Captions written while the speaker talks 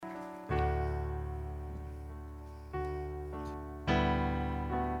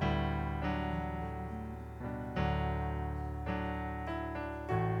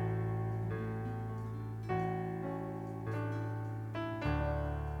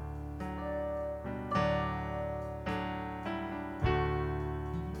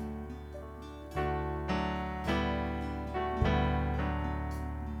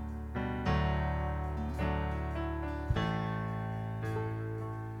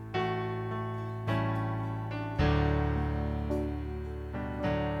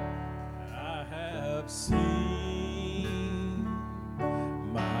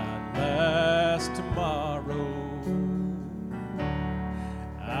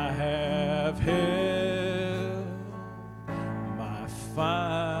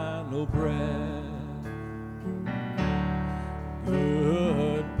final breath.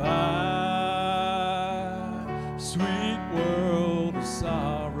 Goodbye, sweet world of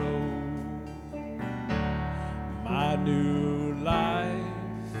sorrow. My new life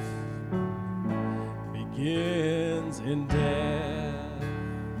begins in death.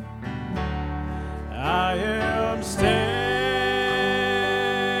 I am standing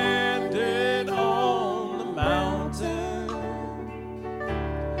on the mountain,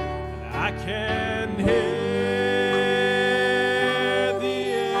 and I can hear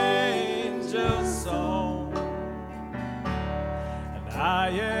the angel's song, and I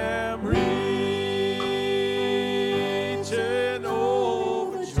am reaching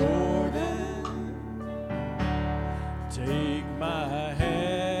over Jordan. Take my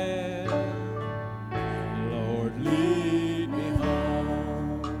hand, Lord, lead me home.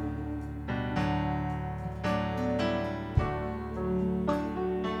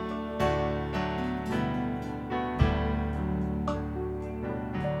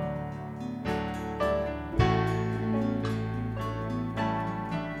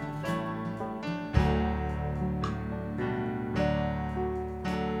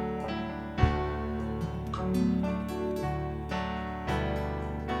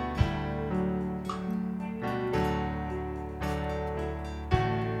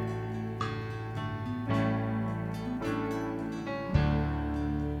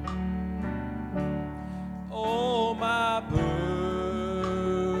 Oh, my burdens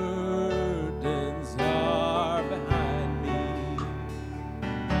are behind me,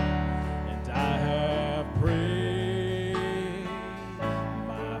 and I have prayed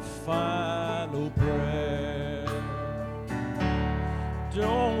my final prayer.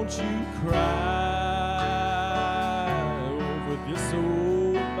 Don't you cry over this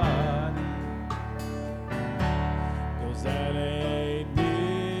old body, 'cause that ain't me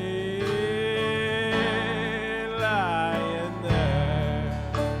lying there.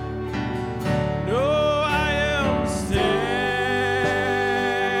 No, I am standing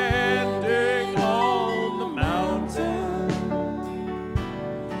on the mountain.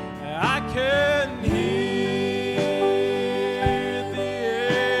 I can hear the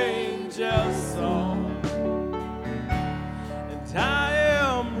angel's song, and I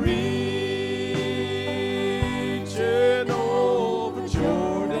am reaching over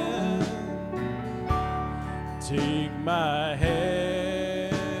Jordan. Take my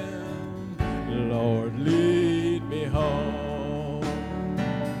hand, Lord, lead me home.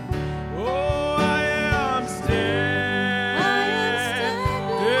 Oh, I am standing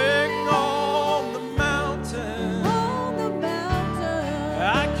on the mountain.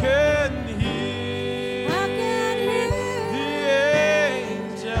 I can hear the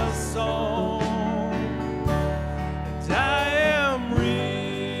angel's song, and I am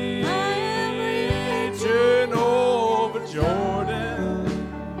reaching over Jordan.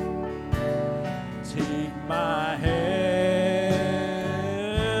 Take my hand,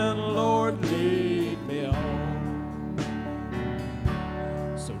 Lord, lead me on.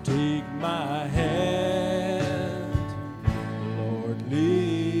 So take my hand, Lord,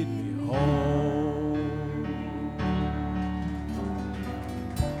 lead me home.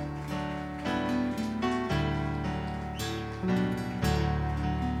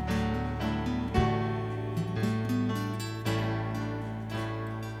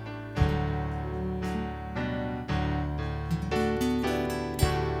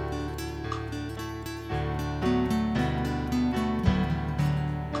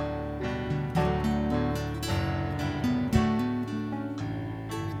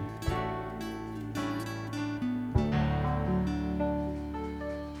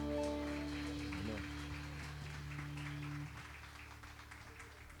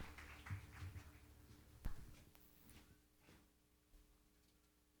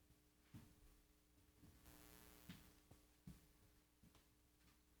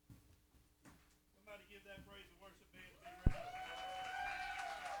 Somebody give that praise and worship band a big round of applause.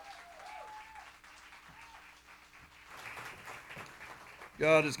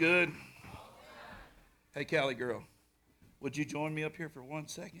 God is good. Hey, Callie girl, would you join me up here for 1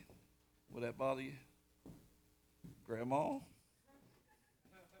 second? Would that bother you? Grandma?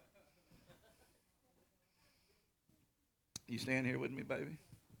 You stand here with me, baby?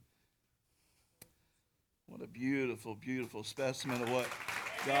 What a beautiful, beautiful specimen of what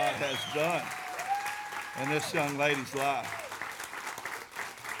God has done in this young lady's life.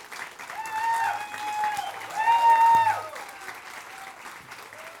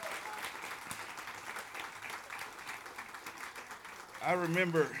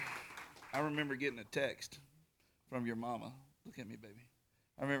 I remember getting a text from your mama. Look at me, baby.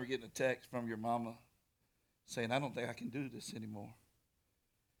 I remember getting a text from your mama saying, I don't think I can do this anymore.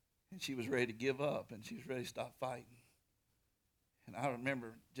 And she was ready to give up, and she was ready to stop fighting. And I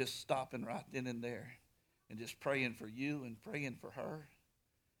remember just stopping right then and there and just praying for you and praying for her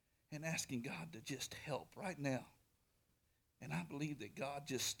and asking God to just help right now. And I believe that God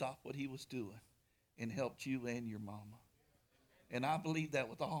just stopped what he was doing and helped you and your mama. And I believe that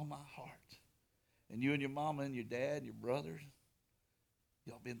with all my heart. And you and your mama and your dad and your brothers,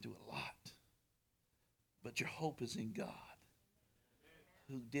 y'all been through a lot. But your hope is in God,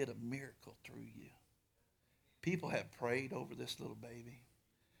 who did a miracle through you. People have prayed over this little baby.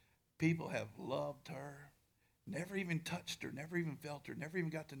 People have loved her, never even touched her, never even felt her, never even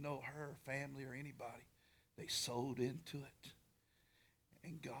got to know her family or anybody. They sowed into it,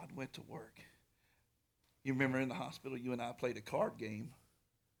 and God went to work. You remember in the hospital, you and I played a card game.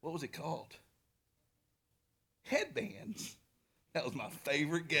 What was it called? Headbands. That was my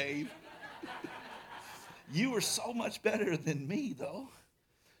favorite game. You were so much better than me, though.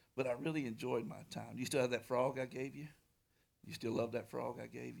 But I really enjoyed my time. You still have that frog I gave you? You still love that frog I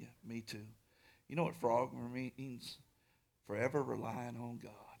gave you? Me too. You know what frog means? Forever relying on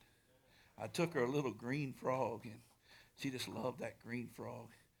God. I took her a little green frog, and she just loved that green frog.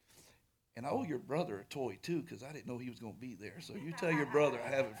 And I owe your brother a toy, too, because I didn't know he was going to be there. So you tell your brother I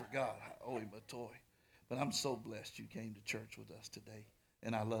haven't forgot. I owe him a toy. But I'm so blessed you came to church with us today.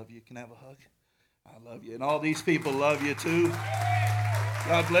 And I love you. Can I have a hug? I love you. And all these people love you, too.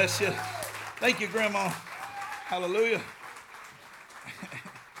 God bless you. Thank you, Grandma. Hallelujah.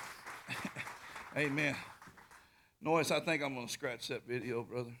 Amen. Noise, I think I'm going to scratch that video,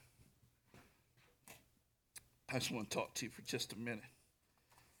 brother. I just want to talk to you for just a minute.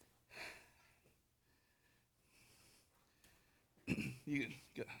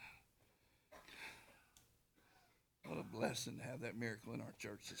 What a blessing to have that miracle in our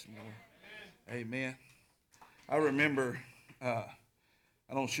church this morning. Amen. I remember, I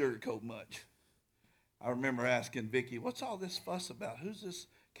don't sugarcoat much. I remember asking Vicki, what's all this fuss about? Who's this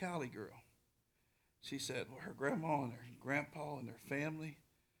Callie girl? She said, well, her grandma and her grandpa and their family,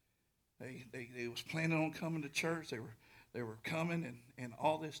 they was planning on coming to church. They were coming, and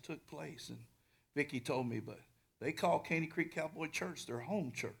all this took place. And Vicki told me, but they call Caney Creek Cowboy Church their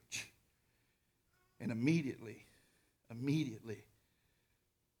home church. And immediately,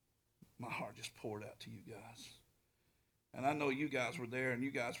 my heart just poured out to you guys. And I know you guys were there, and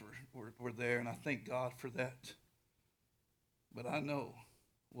you guys were there, and I thank God for that. But I know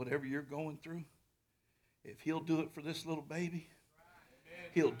whatever you're going through, if he'll do it for this little baby,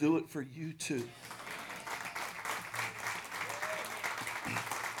 he'll do it for you too.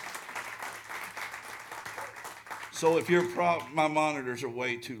 So if my monitors are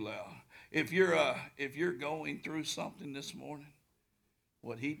way too loud. If you're going through something this morning,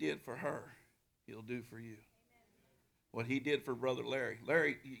 what he did for her, he'll do for you. What he did for Brother Larry.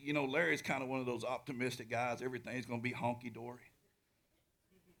 Larry's kind of one of those optimistic guys. Everything's going to be honky-dory.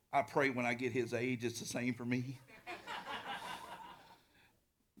 I pray when I get his age, it's the same for me.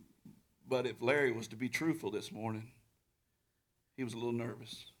 But if Larry was to be truthful this morning, he was a little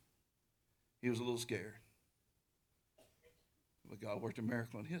nervous. He was a little scared. But God worked a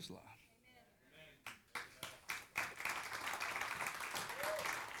miracle in his life.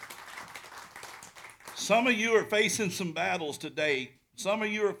 Some of you are facing some battles today.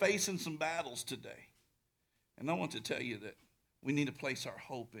 And I want to tell you that we need to place our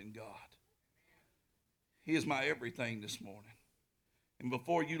hope in God. He is my everything this morning. And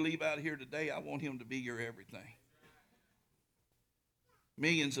before you leave out here today, I want him to be your everything.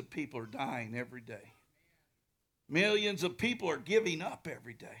 Millions of people are dying every day. Millions of people are giving up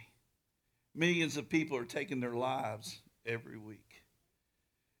every day. Millions of people are taking their lives every week.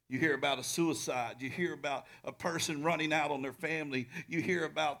 You hear about a suicide. You hear about a person running out on their family. You hear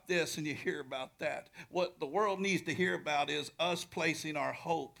about this and you hear about that. What the world needs to hear about is us placing our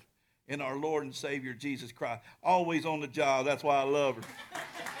hope in our Lord and Savior, Jesus Christ. Always on the job. That's why I love her.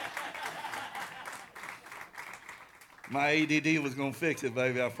 My ADD was going to fix it,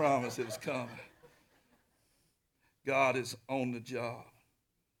 baby. I promise it was coming. God is on the job.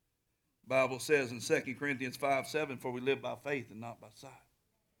 The Bible says in 2 Corinthians 5:7, for we live by faith and not by sight.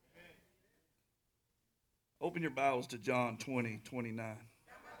 Open your Bibles to John 20:29.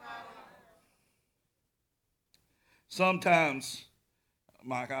 Sometimes,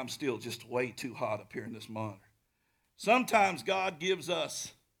 Mike, I'm still just way too hot up here in this monitor. Sometimes God gives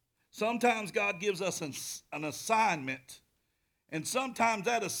us an assignment, and sometimes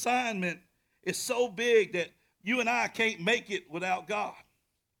that assignment is so big that you and I can't make it without God.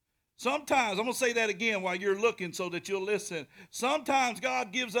 Sometimes, I'm going to say that again while you're looking so that you'll listen. Sometimes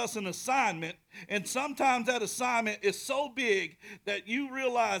God gives us an assignment, and sometimes that assignment is so big that you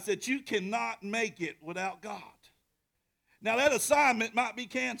realize that you cannot make it without God. Now, that assignment might be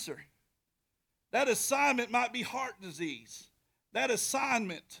cancer. That assignment might be heart disease. That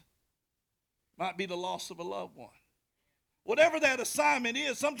assignment might be the loss of a loved one. Whatever that assignment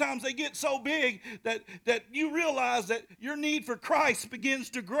is, sometimes they get so big that you realize that your need for Christ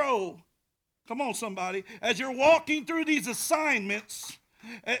begins to grow. Come on, somebody. As you're walking through these assignments,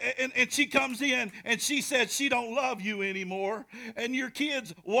 and she comes in and she says she don't love you anymore, and your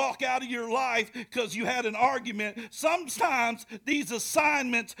kids walk out of your life because you had an argument. Sometimes these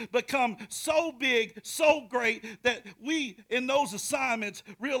assignments become so big, so great, that we in those assignments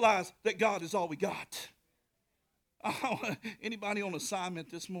realize that God is all we got. Oh, anybody on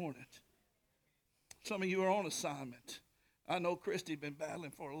assignment this morning? Some of you are on assignment. I know Christy's been battling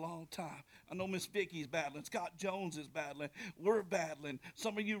for a long time. I know Miss Vicky's battling. Scott Jones is battling. We're battling.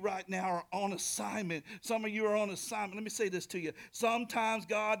 Some of you right now are on assignment. Some of you are on assignment. Let me say this to you. Sometimes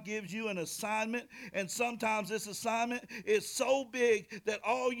God gives you an assignment, and sometimes this assignment is so big that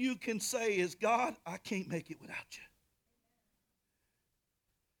all you can say is, God, I can't make it without you.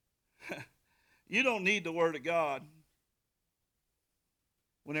 You don't need the word of God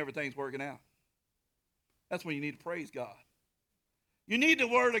when everything's working out. That's when you need to praise God. You need the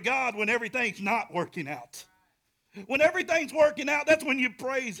word of God when everything's not working out. When everything's working out, that's when you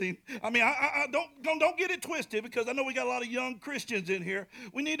praise him. I mean, I don't get it twisted, because I know we got a lot of young Christians in here.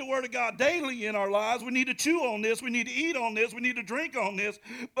 We need the word of God daily in our lives. We need to chew on this. We need to eat on this. We need to drink on this.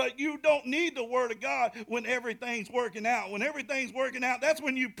 But you don't need the word of God when everything's working out. When everything's working out, that's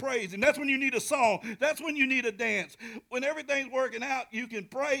when you praise him. That's when you need a song. That's when you need a dance. When everything's working out, you can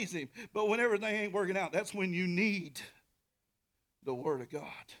praise him. But when everything ain't working out, that's when you need the word of God.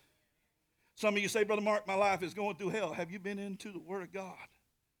 Some of you say, Brother Mark, my life is going through hell. Have you been into the word of God?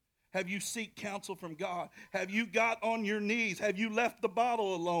 Have you seek counsel from God? Have you got on your knees? Have you left the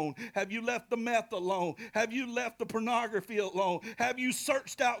bottle alone? Have you left the meth alone? Have you left the pornography alone? Have you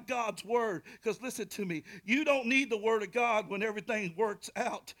searched out God's word? Because listen to me, you don't need the word of God when everything works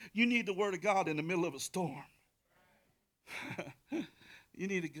out. You need the word of God in the middle of a storm. You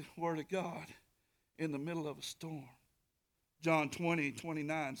need the word of God in the middle of a storm. John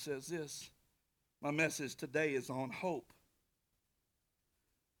 20:29 says this. My message today is on hope.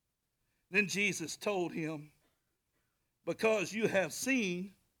 Then Jesus told him, because you have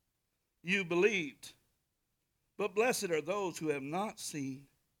seen, you believed. But blessed are those who have not seen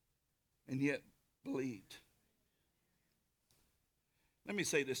and yet believed. Let me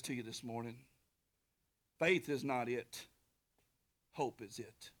say this to you this morning. Faith is not it. Hope is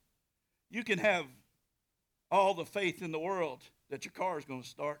it. You can have all the faith in the world that your car is going to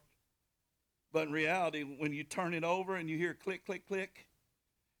start. But in reality, when you turn it over and you hear click, click, click,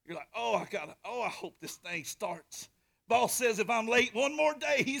 you're like, I hope this thing starts. Boss says if I'm late one more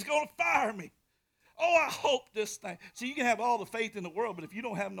day, he's going to fire me. Oh, I hope this thing. See, you can have all the faith in the world, but if you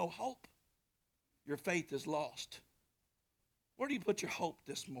don't have no hope, your faith is lost. Where do you put your hope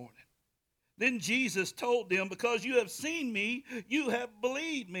this morning? Then Jesus told them, because you have seen me, you have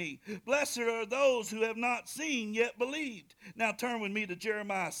believed me. Blessed are those who have not seen yet believed. Now turn with me to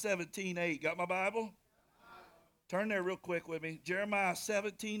Jeremiah 17:8. Got my Bible? Turn there real quick with me. Jeremiah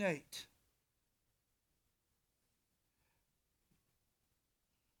 17:8.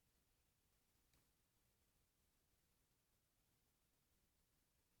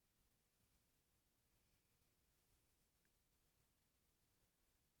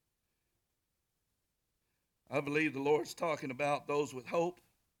 I believe the Lord's talking about those with hope.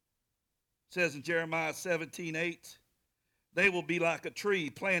 It says in Jeremiah 17:8, they will be like a tree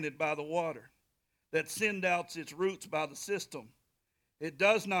planted by the water that sends out its roots by the system. It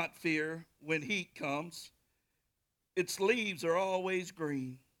does not fear when heat comes. Its leaves are always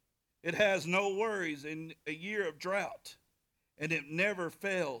green. It has no worries in a year of drought, and it never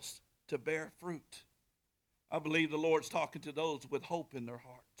fails to bear fruit. I believe the Lord's talking to those with hope in their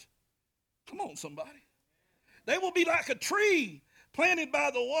heart. Come on, somebody. They will be like a tree planted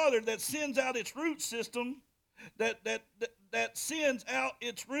by the water that sends out its root system, that sends out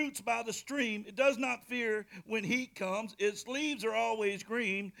its roots by the stream. It does not fear when heat comes. Its leaves are always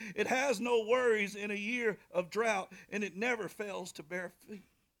green. It has no worries in a year of drought, and it never fails to bear fruit.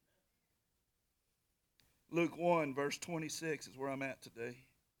 Luke 1, verse 26 is where I'm at today.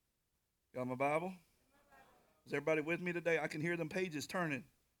 Got my Bible? Is everybody with me today? I can hear them pages turning.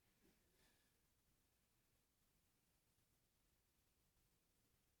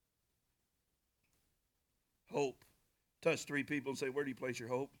 Hope. Touch three people and say, where do you place your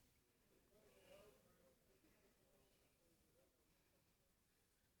hope?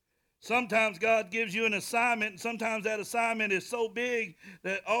 Sometimes God gives you an assignment, and sometimes that assignment is so big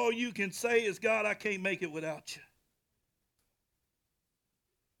that all you can say is, God, I can't make it without you.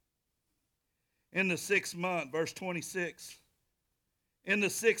 In the 6th month, verse 26, in the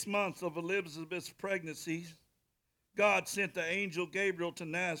 6th month of Elizabeth's pregnancy, God sent the angel Gabriel to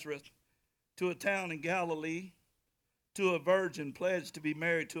Nazareth, to a town in Galilee, to a virgin pledged to be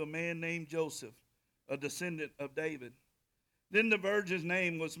married to a man named Joseph, a descendant of David. Then the virgin's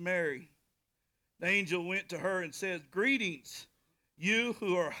name was Mary. The angel went to her and said, Greetings, you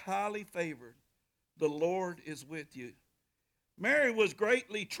who are highly favored. The Lord is with you. Mary was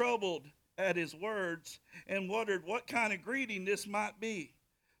greatly troubled at his words and wondered what kind of greeting this might be.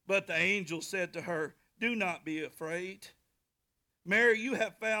 But the angel said to her, Do not be afraid. Mary, you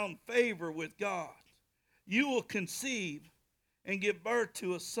have found favor with God. You will conceive and give birth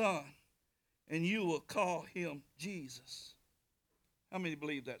to a son, and you will call him Jesus. How many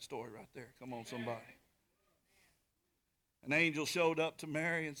believe that story right there? Come on, somebody. An angel showed up to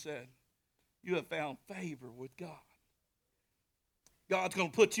Mary and said, You have found favor with God. God's going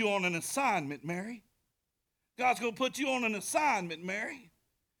to put you on an assignment, Mary. God's going to put you on an assignment, Mary.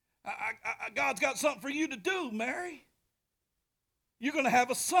 God's got something for you to do, Mary. You're going to have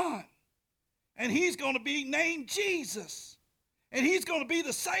a son, and he's going to be named Jesus, and he's going to be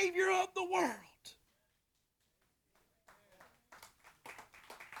the Savior of the world.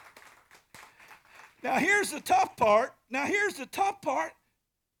 Now, here's the tough part.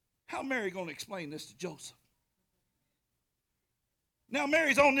 How Mary going to explain this to Joseph? Now,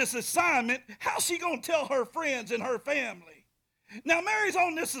 Mary's on this assignment. How's she going to tell her friends and her family? Now, Mary's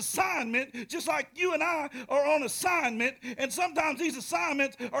on this assignment just like you and I are on assignment, and sometimes these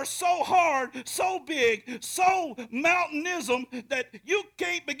assignments are so hard, so big, so mountainism that you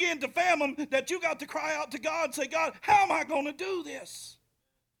can't begin to fathom them, that you got to cry out to God and say, God, how am I going to do this?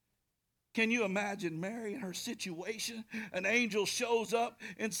 Can you imagine Mary and her situation? An angel shows up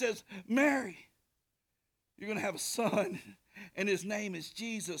and says, Mary, you're going to have a son, and his name is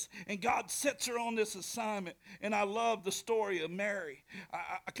Jesus. And God sets her on this assignment. And I love the story of Mary.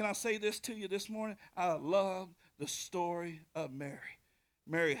 Can I say this to you this morning? I love the story of Mary.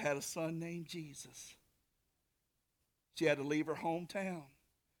 Mary had a son named Jesus. She had to leave her hometown.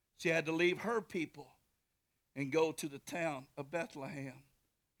 She had to leave her people and go to the town of Bethlehem,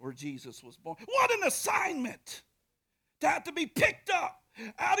 where Jesus was born. What an assignment to have to be picked up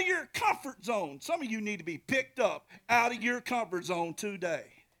out of your comfort zone. Some of you need to be picked up out of your comfort zone today.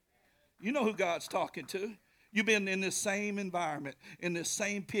 You know who God's talking to. You've been in this same environment, in this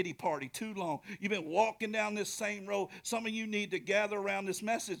same pity party too long. You've been walking down this same road. Some of you need to gather around this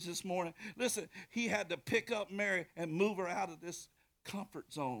message this morning. Listen, he had to pick up Mary and move her out of this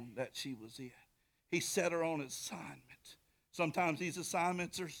comfort zone that she was in. He set her on an assignment. Sometimes these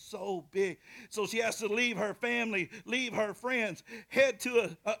assignments are so big. So she has to leave her family, leave her friends, head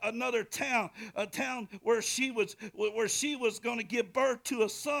to another town, a town where she was going to give birth to a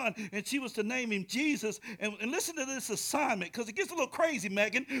son, and she was to name him Jesus. And listen to this assignment, because it gets a little crazy,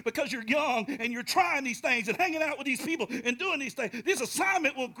 Megan, because you're young and you're trying these things and hanging out with these people and doing these things. This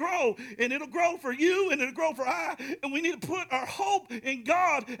assignment will grow, and it'll grow for you, and it'll grow for I. And we need to put our hope in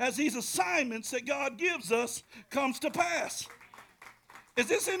God as these assignments that God gives us comes to pass. Is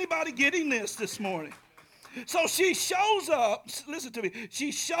this anybody getting this morning? So she shows up, listen to me,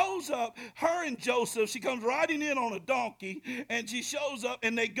 she shows up, her and Joseph, she comes riding in on a donkey, and she shows up,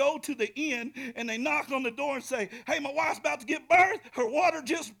 and they go to the inn, and they knock on the door and say, hey, my wife's about to give birth, her water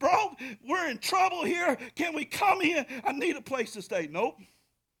just broke, we're in trouble here, can we come in? I need a place to stay. Nope.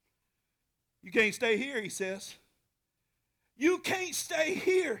 You can't stay here, he says. You can't stay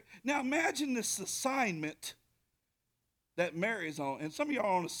here. Now imagine this assignment that Mary's on. And some of you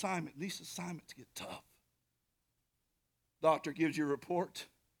are on assignment. These assignments get tough. Doctor gives you a report.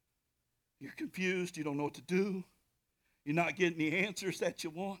 You're confused. You don't know what to do. You're not getting the answers that you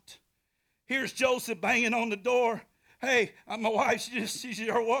want. Here's Joseph banging on the door. Hey, my wife,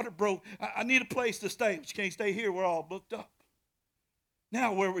 her water broke. I need a place to stay. But she can't stay here. We're all booked up.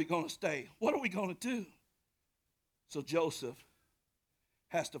 Now where are we going to stay? What are we going to do? So Joseph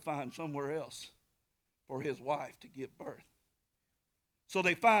has to find somewhere else for his wife to give birth. So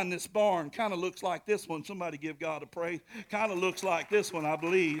they find this barn, kind of looks like this one. Somebody give God a praise. Kind of looks like this one, I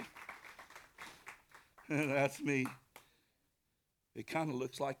believe. That's me. It kind of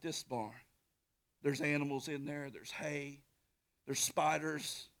looks like this barn. There's animals in there. There's hay. There's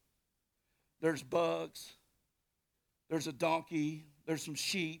spiders. There's bugs. There's a donkey. There's some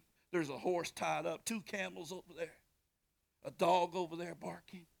sheep. There's a horse tied up. 2 camels over there. A dog over there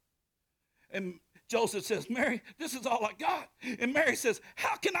barking. And Joseph says, Mary, this is all I got. And Mary says,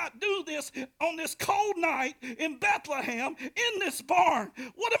 how can I do this on this cold night in Bethlehem in this barn?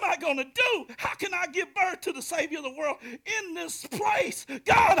 What am I going to do? How can I give birth to the Savior of the world in this place?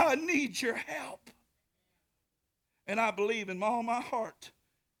 God, I need your help. And I believe in all my heart.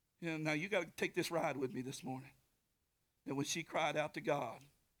 Now you got to take this ride with me this morning. And when she cried out to God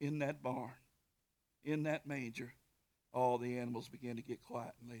in that barn, in that manger, all the animals began to get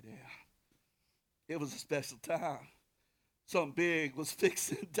quiet and lay down. It was a special time. Something big was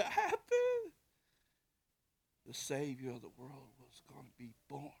fixing to happen. The Savior of the world was going to be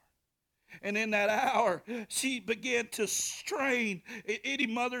born. And in that hour, she began to strain. Any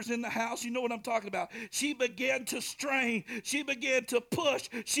mothers in the house, you know what I'm talking about. She began to strain. She began to push.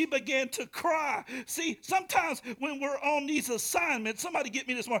 She began to cry. See, sometimes when we're on these assignments, somebody get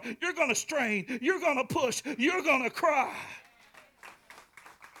me this morning, you're going to strain. You're going to push. You're going to cry.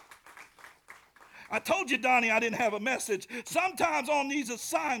 I told you, Donnie, I didn't have a message. Sometimes on these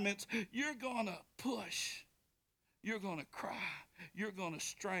assignments, you're going to push. You're going to cry. You're going to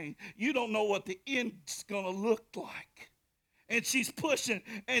strain. You don't know what the end's going to look like. And she's pushing,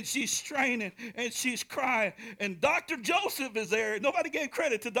 and she's straining, and she's crying. And Dr. Joseph is there. Nobody gave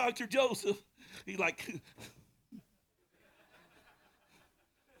credit to Dr. Joseph. He's like,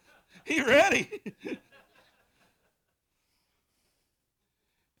 he ready.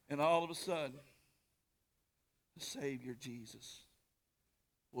 And all of a sudden, the Savior Jesus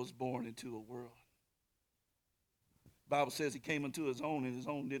was born into a world. The Bible says he came unto his own, and his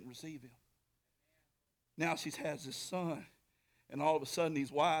own didn't receive him. Now she has this son, and all of a sudden these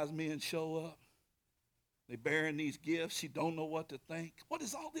wise men show up. They're bearing these gifts. She don't know what to think. What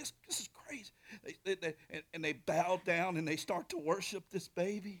is all this? This is crazy. They bow down and they start to worship this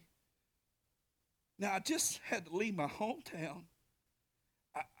baby. Now I just had to leave my hometown.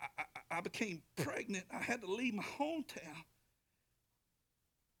 I became pregnant. I had to leave my hometown.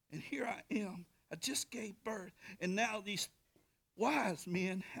 And here I am. I just gave birth. And now these wise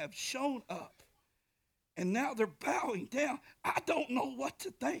men have shown up. And now they're bowing down. I don't know what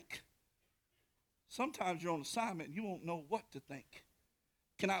to think. Sometimes you're on assignment and you won't know what to think.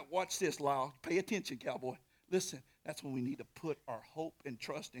 Can I watch this, Lyle? Pay attention, cowboy. Listen, that's when we need to put our hope and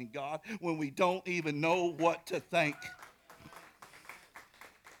trust in God, when we don't even know what to think.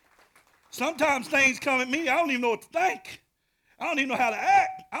 Sometimes things come at me, I don't even know what to think. I don't even know how to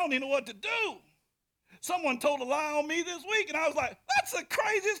act. I don't even know what to do. Someone told a lie on me this week, and I was like, that's the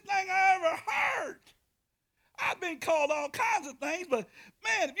craziest thing I ever heard. I've been called all kinds of things, but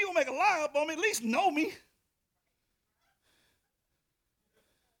man, if you're going to make a lie up on me, at least know me.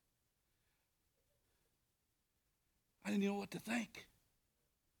 I didn't even know what to think.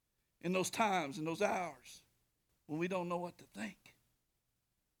 In those times, in those hours, when we don't know what to think,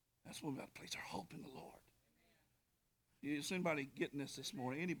 that's when we got to place our hope in the Lord. Is anybody getting this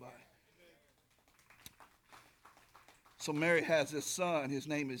morning? Anybody? So Mary has this son. His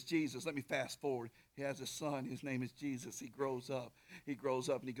name is Jesus. Let me fast forward. He has a son. His name is Jesus. He grows up. He grows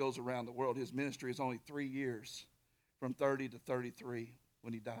up and he goes around the world. His ministry is only 3 years, from 30 to 33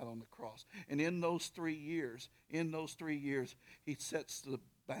 when he died on the cross. And in those 3 years, he sets the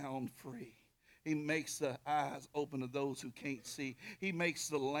bound free. He makes the eyes open to those who can't see. He makes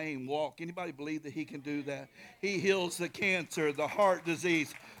the lame walk. Anybody believe that he can do that? He heals the cancer, the heart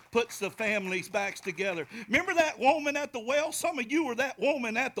disease, puts the families back together. Remember that woman at the well? Some of you were that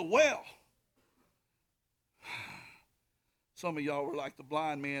woman at the well. Some of y'all were like the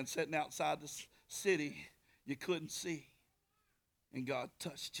blind man sitting outside the city. You couldn't see. And God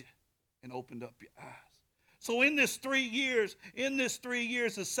touched you and opened up your eyes. So in this 3 years,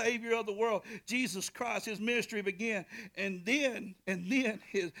 the Savior of the world, Jesus Christ, his ministry began. And then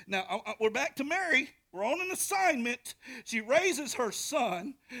we're back to Mary. We're on an assignment. She raises her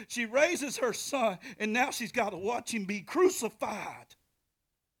son. And now she's got to watch him be crucified.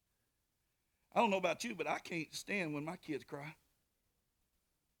 I don't know about you, but I can't stand when my kids cry.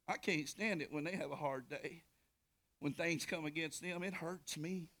 I can't stand it when they have a hard day. When things come against them, it hurts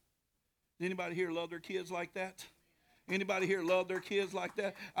me. Anybody here love their kids like that? Anybody here love their kids like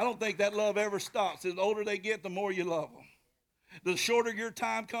that? I don't think that love ever stops. The older they get, the more you love them. The shorter your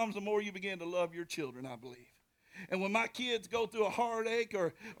time comes, the more you begin to love your children, I believe. And when my kids go through a heartache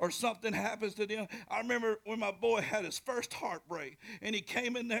or something happens to them, I remember when my boy had his first heartbreak, and he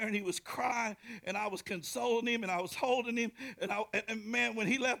came in there and he was crying, and I was consoling him and I was holding him, and man, when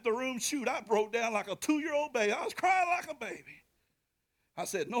he left the room, shoot, I broke down like a 2-year-old baby. I was crying like a baby. I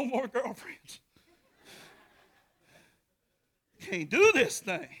said, no more girlfriends. Can't do this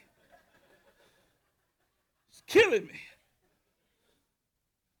thing. It's killing me.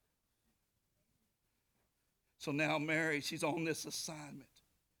 So now Mary, she's on this assignment.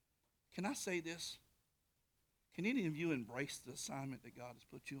 Can I say this? Can any of you embrace the assignment that God has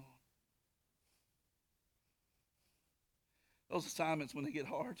put you on? Those assignments, when they get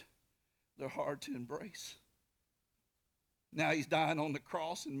hard, they're hard to embrace. Now he's dying on the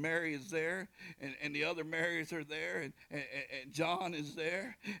cross, and Mary is there, and the other Marys are there, and John is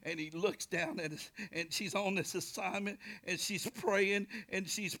there, and he looks down at us, and she's on this assignment, and she's praying, and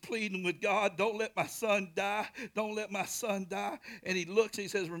she's pleading with God, don't let my son die, don't let my son die. And he looks, and he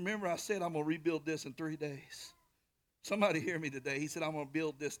says, remember I said I'm going to rebuild this in 3 days. Somebody hear me today. He said, I'm going to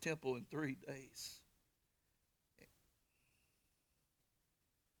build this temple in 3 days.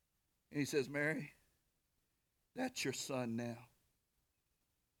 And he says, Mary, that's your son now.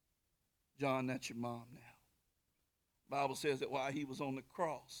 John, that's your mom now. The Bible says that while he was on the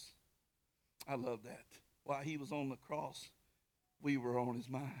cross, I love that. While he was on the cross, we were on his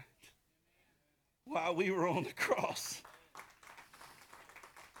mind. While we were on the cross,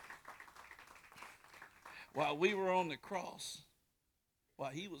 while we were on the cross,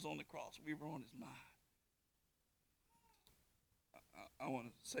 while he was on the cross, we were on his mind. I want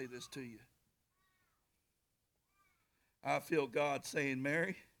to say this to you. I feel God saying,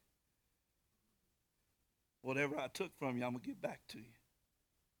 Mary, whatever I took from you, I'm going to give back to you.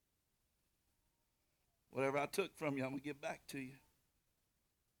 Whatever I took from you, I'm going to give back to you.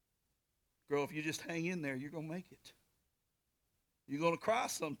 Girl, if you just hang in there, you're going to make it. You're going to cry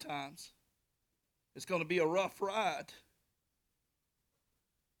sometimes. It's going to be a rough ride.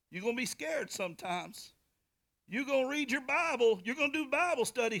 You're going to be scared sometimes. You're going to read your Bible. You're going to do Bible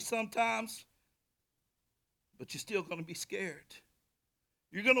study sometimes. But you're still going to be scared.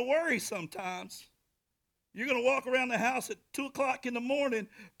 You're going to worry sometimes. You're going to walk around the house at 2 o'clock in the morning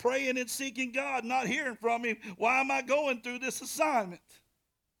praying and seeking God, not hearing from him. Why am I going through this assignment?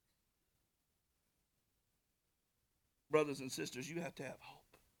 Brothers and sisters, you have to have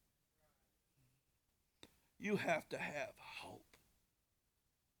hope. You have to have hope.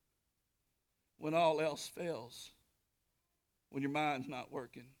 When all else fails, when your mind's not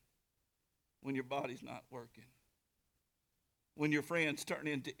working, when your body's not working, when your friends turn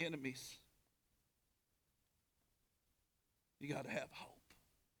into enemies, you got to have hope.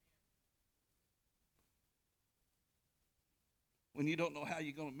 When you don't know how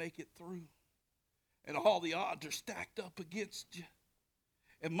you're going to make it through, and all the odds are stacked up against you,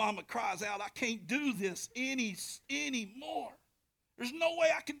 and mama cries out, I can't do this anymore. There's no way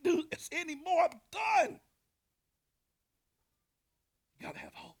I can do this anymore. I'm done. You got to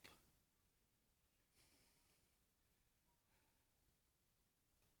have hope.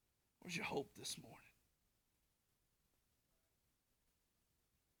 Where's your hope this morning?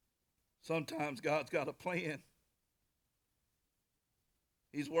 Sometimes God's got a plan.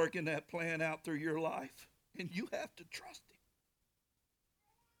 He's working that plan out through your life, and you have to trust him.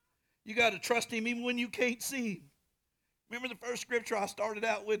 You got to trust him even when you can't see him. Remember the first scripture I started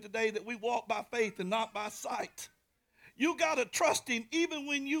out with today, that we walk by faith and not by sight. You got to trust him even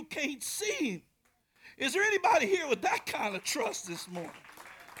when you can't see him. Is there anybody here with that kind of trust this morning?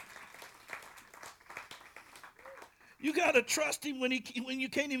 You got to trust him when you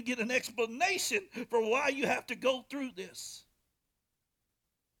can't even get an explanation for why you have to go through this.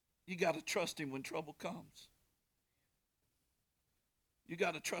 You got to trust him when trouble comes. You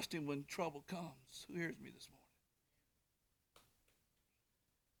got to trust him when trouble comes. Who hears me this morning?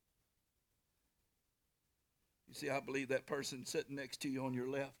 You see, I believe that person sitting next to you on your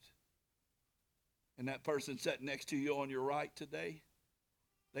left and that person sitting next to you on your right today,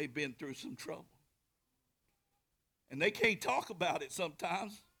 they've been through some trouble. And they can't talk about it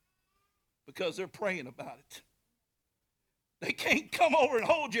sometimes because they're praying about it. They can't come over and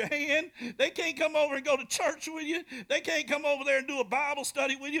hold your hand. They can't come over and go to church with you. They can't come over there and do a Bible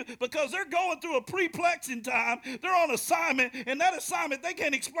study with you because they're going through a perplexing time. They're on assignment, and that assignment, they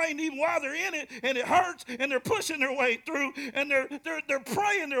can't explain even why they're in it, and it hurts, and they're pushing their way through, and they're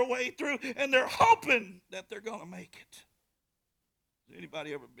praying their way through, and they're hoping that they're going to make it. Has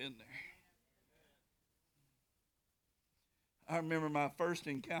anybody ever been there? I remember my first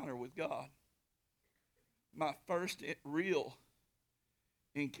encounter with God. My first real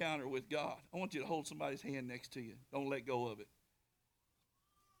encounter with God. I want you to hold somebody's hand next to you. Don't let go of it.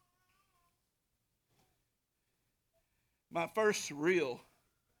 My first real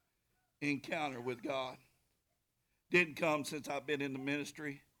encounter with God didn't come since I've been in the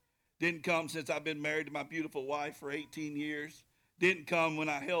ministry. Didn't come since I've been married to my beautiful wife for 18 years. Didn't come when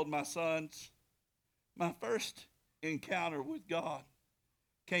I held my sons. My first encounter with God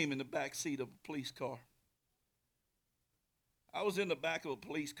came in the back seat of a police car. I was in the back of a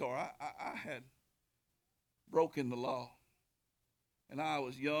police car. I had broken the law. And I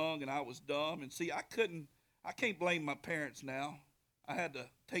was young and I was dumb. And see, I can't blame my parents now. I had to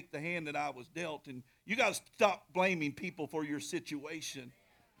take the hand that I was dealt. And you got to stop blaming people for your situation.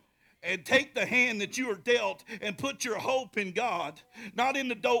 And take the hand that you are dealt and put your hope in God, not in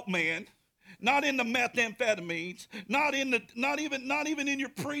the dope man, not in the methamphetamines, not even in your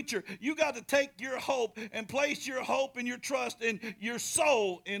preacher. You got to take your hope and place your hope and your trust and your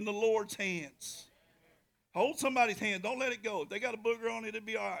soul in the Lord's hands. Hold somebody's hand. Don't let it go. If they got a booger on it, it'll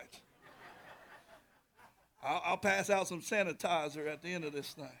be all right. I'll pass out some sanitizer at the end of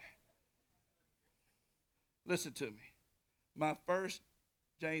this thing. Listen to me. My first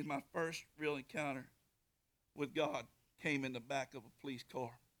real encounter with God came in the back of a police car.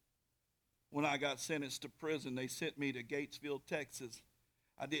 When I got sentenced to prison, they sent me to Gatesville, Texas.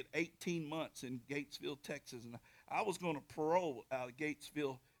 I did 18 months in Gatesville, Texas. And I was going to parole out of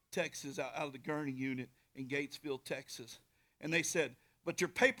Gatesville, Texas, out of the Gurney unit in Gatesville, Texas. And they said, but your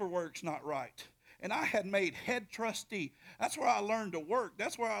paperwork's not right. And I had made head trustee. That's where I learned to work.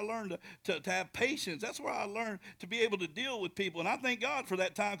 That's where I learned to have patience. That's where I learned to be able to deal with people. And I thank God for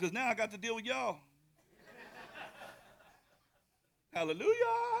that time, because now I got to deal with y'all. Hallelujah.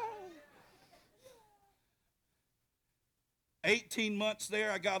 18 months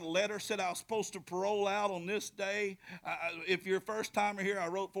there, I got a letter, said I was supposed to parole out on this day. If you're a first timer here, I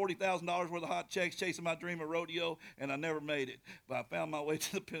wrote $40,000 worth of hot checks chasing my dream of rodeo, and I never made it. But I found my way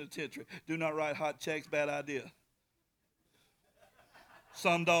to the penitentiary. Do not write hot checks, bad idea.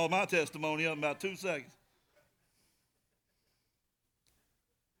 Summed all my testimony up in about 2 seconds.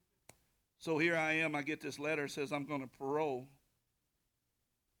 So here I am, I get this letter, it says I'm going to parole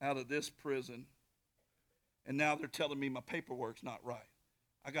out of this prison. And now they're telling me my paperwork's not right.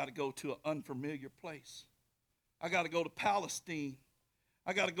 I got to go to an unfamiliar place. I got to go to Palestine.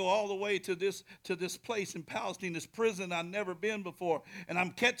 I got to go all the way to this place in Palestine, this prison I've never been before. And I'm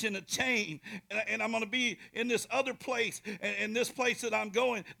catching a chain. And I'm going to be in this other place. And this place that I'm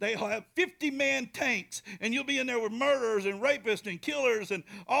going, they have 50-man tanks. And you'll be in there with murderers and rapists and killers and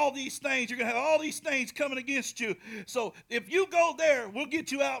all these things. You're going to have all these things coming against you. So if you go there, we'll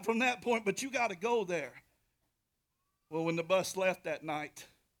get you out from that point. But you got to go there. Well, when the bus left that night,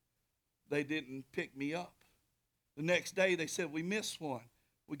 they didn't pick me up. The next day, they said, we missed one.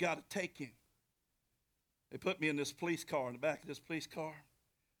 We got to take him. They put me in this police car, in the back of this police car.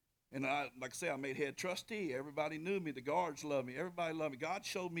 And like I say, I made head trustee. Everybody knew me. The guards loved me. Everybody loved me. God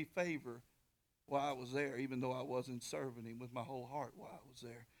showed me favor while I was there, even though I wasn't serving him with my whole heart while I was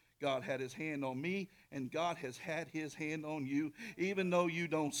there. God had his hand on me, and God has had his hand on you, even though you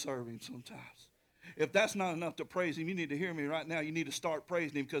don't serve him sometimes. If that's not enough to praise him, you need to hear me right now. You need to start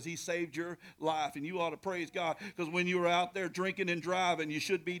praising him, because he saved your life, and you ought to praise God, because when you were out there drinking and driving, you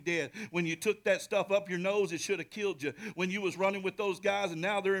should be dead. When you took that stuff up your nose, it should have killed you. When you was running with those guys and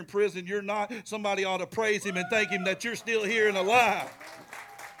now they're in prison, you're not. Somebody ought to praise him and thank him that you're still here and alive.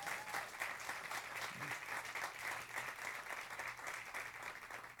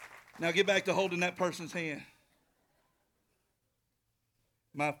 Now get back to holding that person's hand.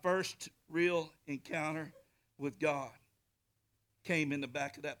 My first real encounter with God came in the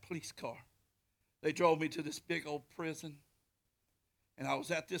back of that police car. They drove me to this big old prison, and I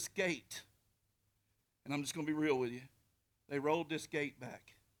was at this gate, and I'm just going to be real with you. They rolled this gate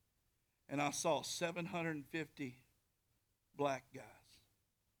back, and I saw 750 black guys,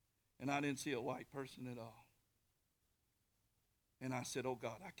 and I didn't see a white person at all. And I said, oh,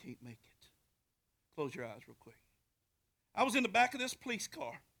 God, I can't make it. Close your eyes real quick. I was in the back of this police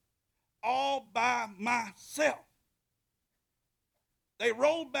car all by myself. They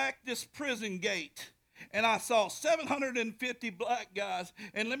rolled back this prison gate, and I saw 750 black guys.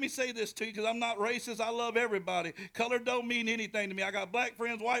 And let me say this to you, because I'm not racist. I love everybody. Color don't mean anything to me. I got black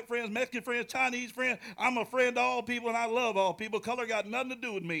friends, white friends, Mexican friends, Chinese friends. I'm a friend to all people, and I love all people. Color got nothing to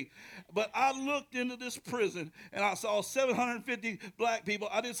do with me. But I looked into this prison, and I saw 750 black people.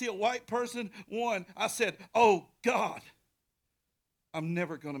 I didn't see a white person, one. I said, oh, God, I'm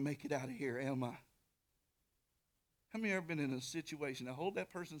never going to make it out of here, am I? How many have ever been in a situation? Now hold that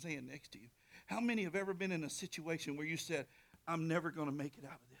person's hand next to you. How many have ever been in a situation where you said, I'm never going to make it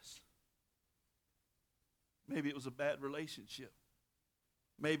out of this? Maybe it was a bad relationship.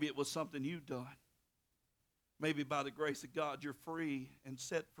 Maybe it was something you've done. Maybe by the grace of God, you're free and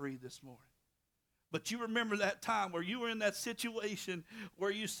set free this morning. But you remember that time where you were in that situation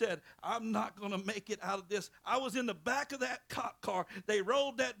where you said, I'm not going to make it out of this. I was in the back of that cop car. They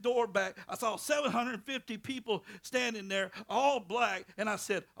rolled that door back. I saw 750 people standing there, all black. And I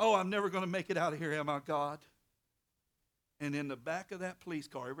said, oh, I'm never going to make it out of here, am I, God? And in the back of that police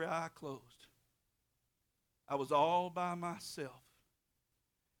car, every eye closed, I was all by myself,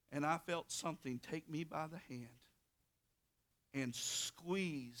 and I felt something take me by the hand and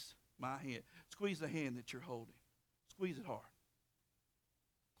squeeze my hand. Squeeze the hand that you're holding. Squeeze it hard.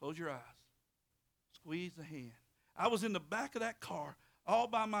 Close your eyes. Squeeze the hand. I was in the back of that car all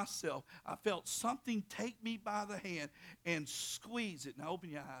by myself. I felt something take me by the hand and squeeze it. Now open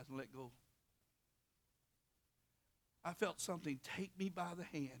your eyes and let go. I felt something take me by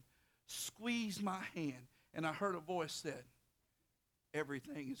the hand, squeeze my hand, and I heard a voice said,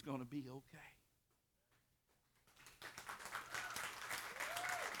 everything is going to be okay.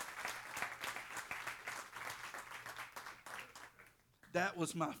 That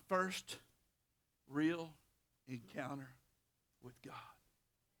was my first real encounter with God.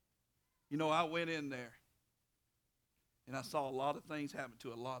 You know, I went in there and I saw a lot of things happen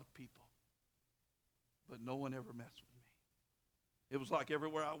to a lot of people, but no one ever messed with me. It was like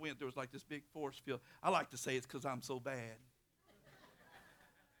everywhere I went, there was like this big force field. I like to say it's because I'm so bad.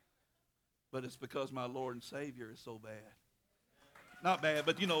 But it's because my Lord and Savior is so bad. Not bad,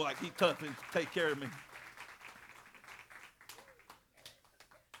 but you know, like he's tough and take care of me.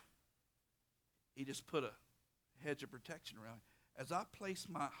 He just put a hedge of protection around me. As I placed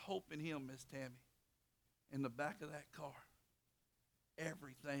my hope in him, Miss Tammy, in the back of that car,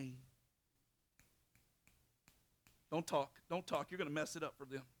 everything. Don't talk. You're going to mess it up for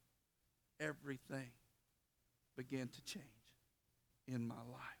them. Everything began to change in my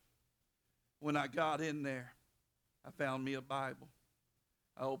life. When I got in there, I found me a Bible.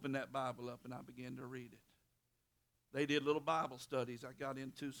 I opened that Bible up and I began to read it. They did little Bible studies. I got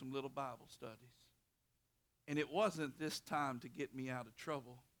into some little Bible studies. And it wasn't this time to get me out of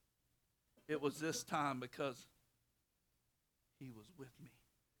trouble. It was this time because he was with me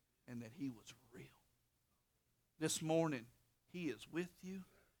and that he was real. This morning, he is with you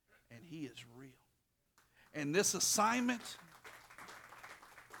and he is real. And this assignment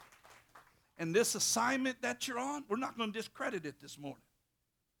that you're on, we're not going to discredit it this morning.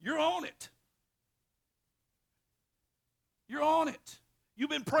 You're on it. You're on it.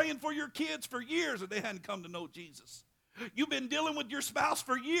 You've been praying for your kids for years and they hadn't come to know Jesus. You've been dealing with your spouse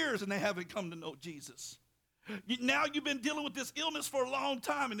for years and they haven't come to know Jesus. Now you've been dealing with this illness for a long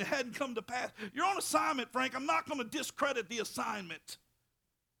time and it hadn't come to pass. You're on assignment, Frank. I'm not going to discredit the assignment.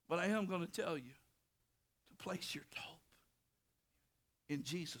 But I am going to tell you to place your hope in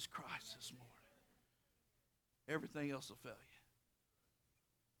Jesus Christ this morning. Everything else will fail you.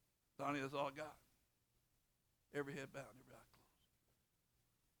 Donnie, that's all I got. Every head bowed, every eye closed.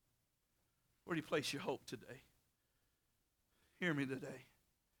 Where do you place your hope today? Hear me today.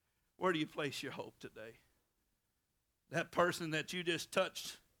 Where do you place your hope today? That person that you just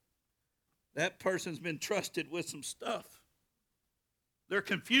touched, that person's been trusted with some stuff. They're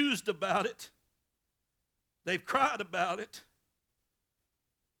confused about it. They've cried about it.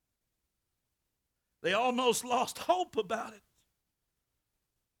 They almost lost hope about it.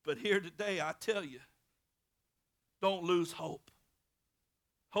 But here today, I tell you, don't lose hope.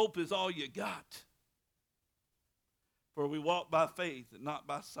 Hope is all you got. For we walk by faith and not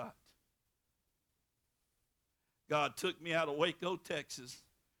by sight. God took me out of Waco, Texas,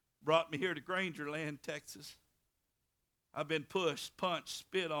 brought me here to Grangerland, Texas. I've been pushed, punched,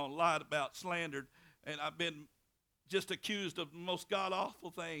 spit on, lied about, slandered, and I've been just accused of the most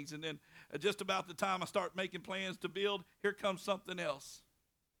god-awful things. And then just about the time I start making plans to build, here comes something else.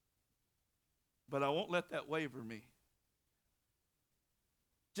 But I won't let that waver me.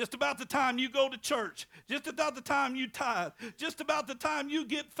 Just about the time you go to church, just about the time you tithe, just about the time you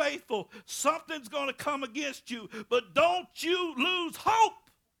get faithful, something's going to come against you. But don't you lose hope.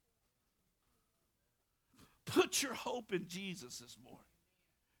 Put your hope in Jesus this morning.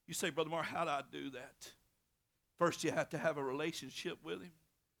 You say, Brother Mark, how do I do that? First, you have to have a relationship with him.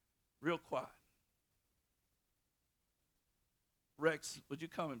 Real quiet. Rex, would you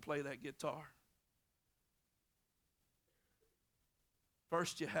come and play that guitar?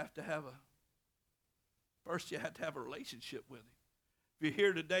 First, you have to have a relationship with him. If you're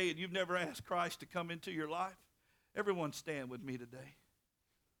here today and you've never asked Christ to come into your life, everyone stand with me today.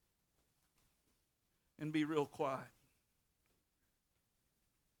 And be real quiet.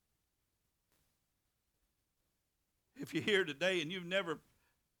 If you're here today and you've never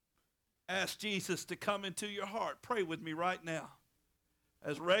asked Jesus to come into your heart, pray with me right now.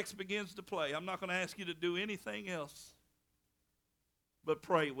 As Rex begins to play, I'm not going to ask you to do anything else. But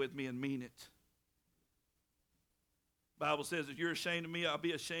pray with me and mean it. The Bible says, if you're ashamed of me, I'll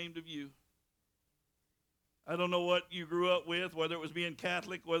be ashamed of you. I don't know what you grew up with, whether it was being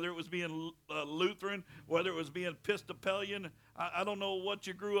Catholic, whether it was being Lutheran, whether it was being Episcopalian. I don't know what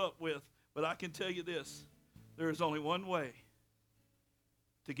you grew up with, but I can tell you this. There is only one way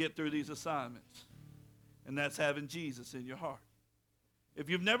to get through these assignments, and that's having Jesus in your heart. If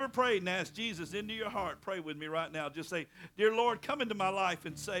you've never prayed and asked Jesus into your heart, pray with me right now. Just say, "Dear Lord, come into my life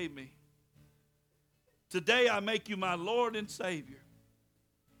and save me. Today I make you my Lord and Savior.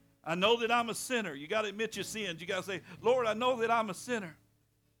 I know that I'm a sinner." You got to admit your sins. You got to say, "Lord, I know that I'm a sinner.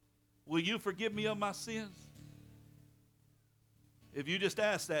 Will you forgive me of my sins?" If you just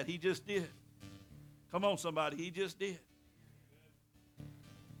asked that, he just did. Come on, somebody, he just did.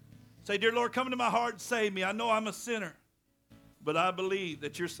 Say, "Dear Lord, come into my heart and save me. I know I'm a sinner, but I believe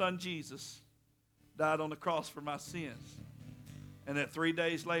that your son Jesus died on the cross for my sins, and that 3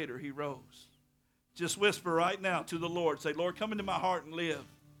 days later he rose." Just whisper right now to the Lord. Say, "Lord, come into my heart and live.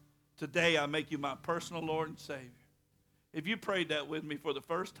 Today I make you my personal Lord and Savior." If you prayed that with me for the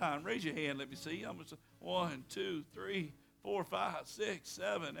first time, raise your hand. Let me see. I'm going to say 1, 2, 3, 4, 5, 6,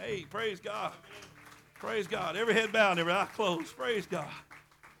 7, 8. Praise God. Praise God. Every head bowed, every eye closed. Praise God.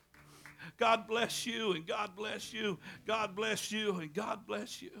 God bless you, and God bless you. God bless you, and God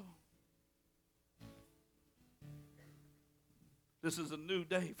bless you. This is a new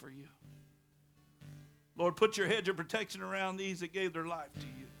day for you. Lord, put your hedge of protection around these that gave their life to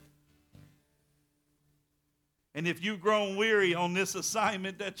you. And if you've grown weary on this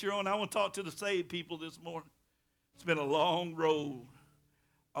assignment that you're on, I want to talk to the saved people this morning. It's been a long road,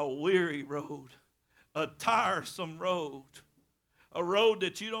 a weary road, a tiresome road, a road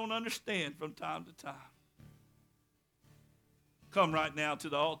that you don't understand from time to time. Come right now to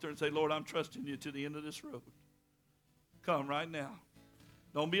the altar and say, "Lord, I'm trusting you to the end of this road." Come right now.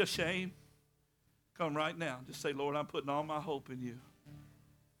 Don't be ashamed. Come right now. Just say, "Lord, I'm putting all my hope in you."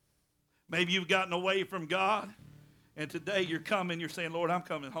 Maybe you've gotten away from God, and today you're coming. You're saying, "Lord, I'm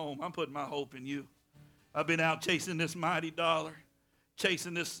coming home. I'm putting my hope in you. I've been out chasing this mighty dollar,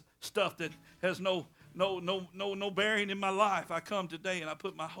 chasing this stuff that has no bearing in my life. I come today and I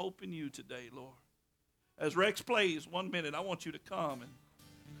put my hope in you today, Lord." As Rex plays 1 minute, I want you to come and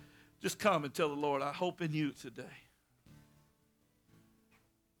just come and tell the Lord, "I hope in you today."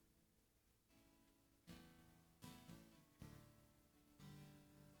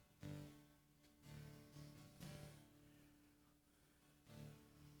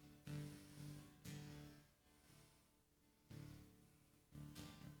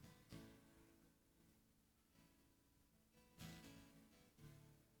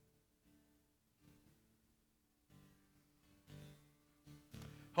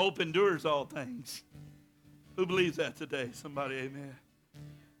 Hope endures all things. Who believes that today? Somebody, amen.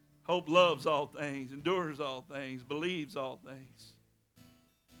 Hope loves all things, endures all things, believes all things.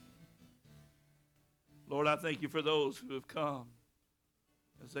 Lord, I thank you for those who have come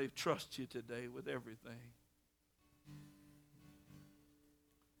as they trust you today with everything.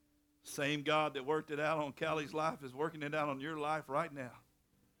 Same God that worked it out on Callie's life is working it out on your life right now.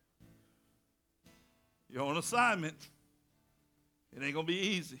 You're on assignment. It ain't going to be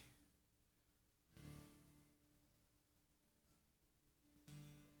easy.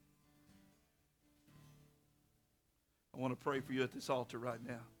 I want to pray for you at this altar right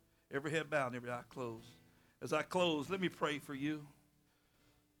now. Every head bowed and every eye closed. As I close, let me pray for you.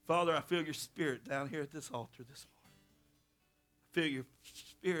 Father, I feel your spirit down here at this altar this morning. I feel your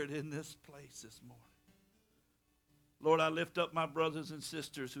spirit in this place this morning. Lord, I lift up my brothers and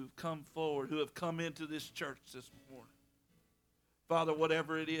sisters who've come forward, who have come into this church this morning. Father,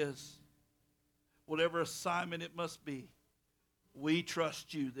 whatever it is, whatever assignment it must be, we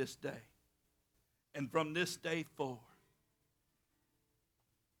trust you this day. And from this day forward,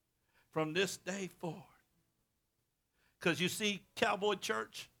 because you see, Cowboy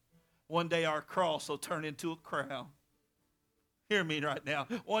Church, one day our cross will turn into a crown. Hear me right now.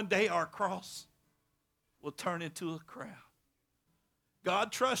 One day our cross will turn into a crown.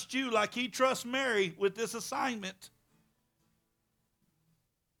 God trusts you like he trusts Mary with this assignment.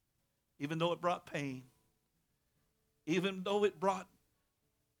 Even though it brought pain. Even though it brought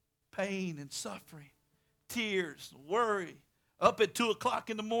pain and suffering, tears, worry, up at 2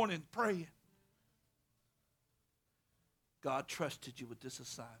 o'clock in the morning praying. God trusted you with this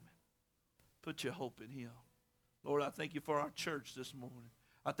assignment. Put your hope in him. Lord, I thank you for our church this morning.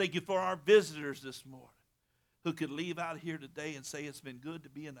 I thank you for our visitors this morning who could leave out here today and say it's been good to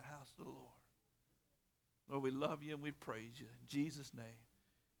be in the house of the Lord. Lord, we love you and we praise you. In Jesus' name.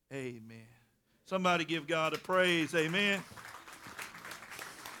 Amen. Somebody give God a praise. Amen.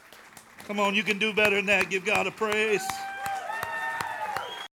 Come on, you can do better than that. Give God a praise.